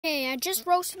Hey, I just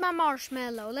roasted my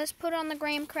marshmallow. Let's put on the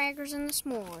graham crackers and the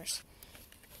s'mores.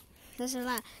 This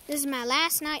is my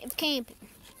last night of camping.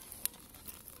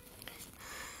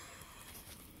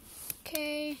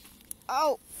 Okay.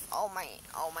 Oh man.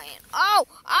 Oh!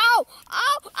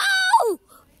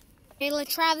 Okay,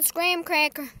 let's try this graham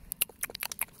cracker.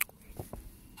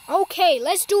 Okay,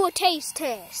 let's do a taste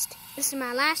test. This is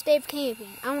my last day of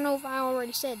camping. I don't know if I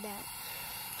already said that.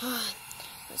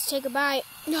 Let's take a bite.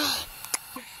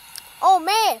 Oh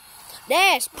man,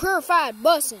 that's purified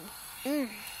bussin'.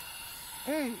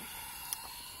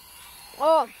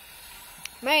 Oh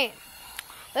man,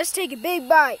 let's take a big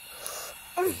bite.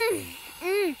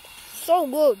 So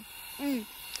good.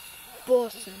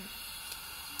 Bussin'.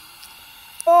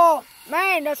 Oh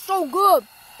man, that's so good.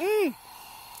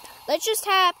 Let's just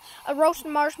have a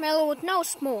roasted marshmallow with no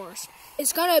s'mores.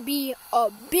 It's gonna be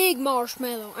a big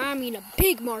marshmallow. I mean a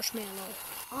big marshmallow.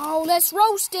 Oh, let's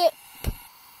roast it.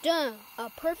 Done.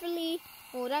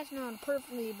 Well, that's not a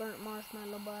perfectly burnt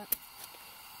marshmallow, but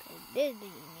this thing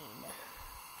need.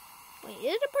 Wait,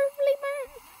 is it perfectly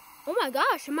burnt? Oh my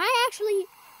gosh, am I actually?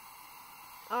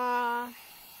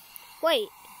 Wait,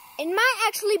 it might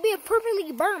actually be a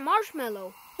perfectly burnt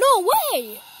marshmallow. No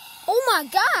way! Oh my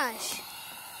gosh!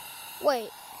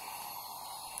 Wait.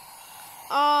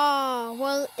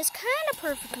 Well, it's kind of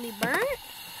perfectly burnt.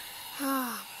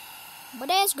 But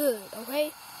that's good,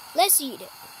 okay? Let's eat it.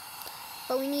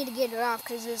 But we need to get it off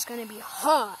because it's going to be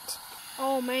hot.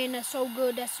 Oh, man, that's so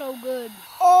good. That's so good.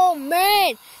 Oh,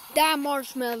 man, that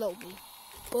marshmallow be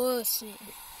bussin'.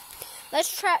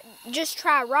 Let's just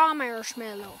try raw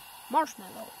marshmallow.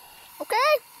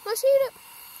 Okay, let's eat it.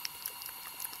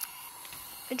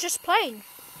 It's just plain.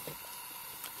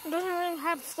 It doesn't really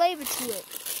have flavor to it.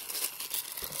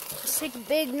 Let's take a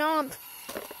big nom.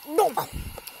 No.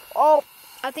 Oh,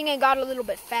 I think I got a little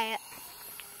bit fat.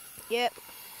 Yep.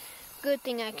 Good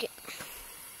thing I can.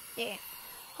 Yeah.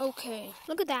 Okay.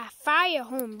 Look at that fire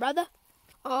home, brother.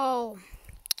 Oh,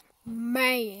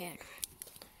 man.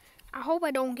 I hope I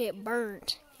don't get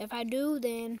burnt. If I do,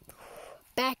 then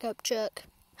back up, Chuck.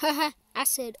 Haha, I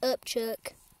said up,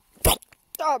 Chuck.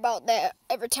 Sorry about that.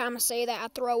 Every time I say that, I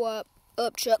throw up.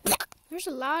 Up, Chuck. There's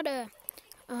a lot of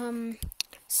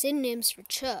synonyms for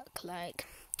Chuck. Like,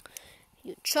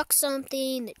 you chuck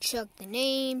something, that chuck the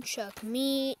name, chuck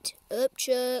meat, up,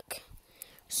 Chuck.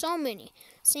 So many.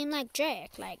 Same like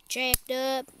Jack. Like jacked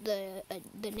up,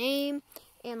 the name,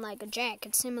 and like a jack.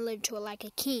 It's similar to like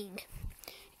a king.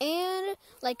 And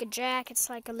like a jack, it's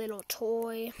like a little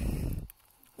toy.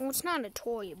 Well, it's not a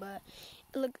toy, but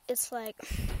look, it's like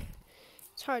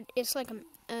it's hard. It's like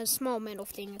a small metal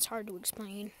thing. It's hard to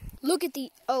explain. Look at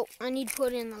the. Oh, I need to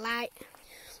put it in the light.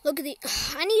 Look at the.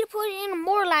 I need to put it in a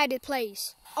more lighted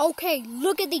place. Okay,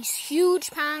 look at these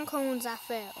huge pine cones I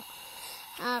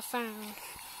found.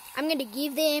 I'm going to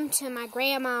give them to my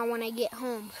grandma when I get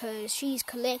home because she's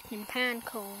collecting pine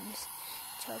cones.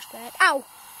 Touch that. Ow!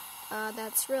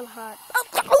 That's real hot.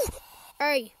 Oh!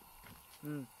 Hey.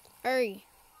 Hey.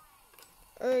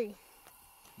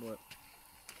 What?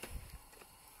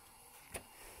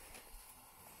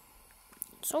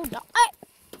 So dark.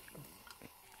 Hey.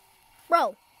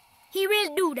 Bro, he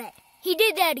really do that. He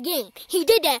did that again. He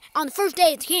did that on the first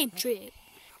day of the camp trip.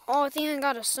 Oh, I think I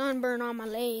got a sunburn on my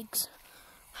legs.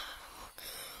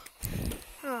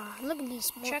 Oh, look at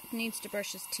these. Chuck needs to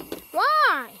brush his teeth.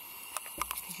 Why?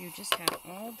 Because you just had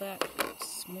all that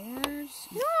s'mores.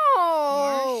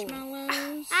 No.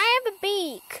 Marshmallows. I have a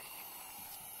beak.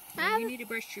 You need to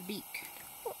brush your beak.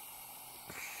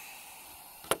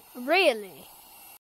 Really?